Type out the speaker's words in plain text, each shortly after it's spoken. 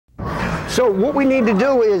So what we need to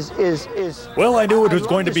do is Well, I knew it was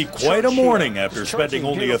going to be quite a morning after spending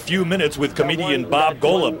only a few minutes with comedian Bob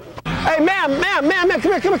Golub. Hey, ma'am,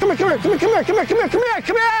 come here.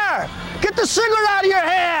 Get the cigarette out of your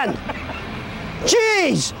hand.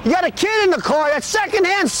 Jeez, you got a kid in the car. That's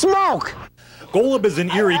secondhand smoke. Golub is in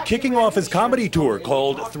Erie kicking off his comedy tour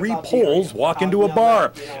called Three Poles Walk Into a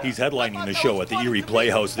Bar. He's headlining the show at the Erie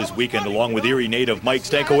Playhouse this weekend along with Erie native Mike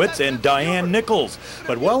Stankiewicz and Diane Nichols.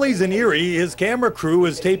 But while he's in Erie, his camera crew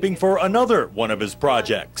is taping for another one of his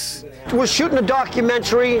projects. We're shooting a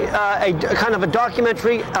documentary, kind of a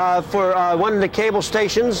documentary for one of the cable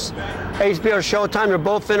stations, HBO or Showtime. They're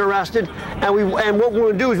both interested, and what we're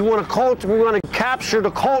going to do is we want to capture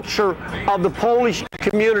the culture of the Polish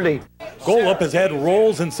community. Golub has had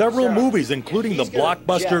roles in several movies, including the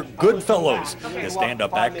blockbuster Goodfellas. His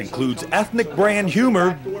stand-up act includes ethnic brand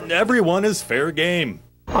humor. Everyone is fair game.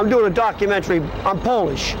 I'm doing a documentary. I'm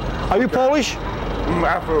Polish. Are you Polish? I'm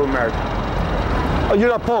Afro-American. Oh, you're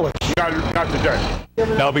not Polish? Not today.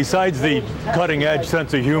 Now, besides the cutting-edge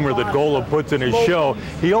sense of humor that Golub puts in his show,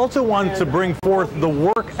 he also wants to bring forth the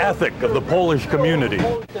work ethic of the Polish community.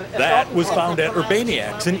 That was found at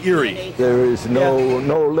Urbaniak's in Erie. There is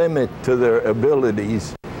no limit to their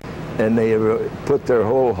abilities, and they put their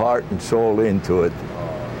whole heart and soul into it.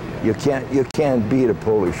 You can't beat a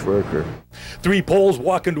Polish worker. Three Poles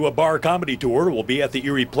Walk Into a Bar comedy tour will be at the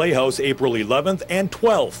Erie Playhouse April 11th and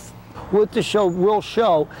 12th. What the show will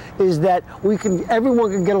show is that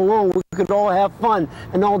everyone can get along, we could all have fun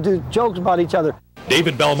and all do jokes about each other.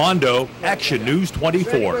 David Belmondo, Action News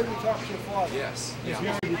 24. Yes. Did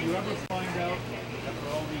you ever find out after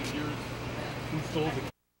all these years who stole the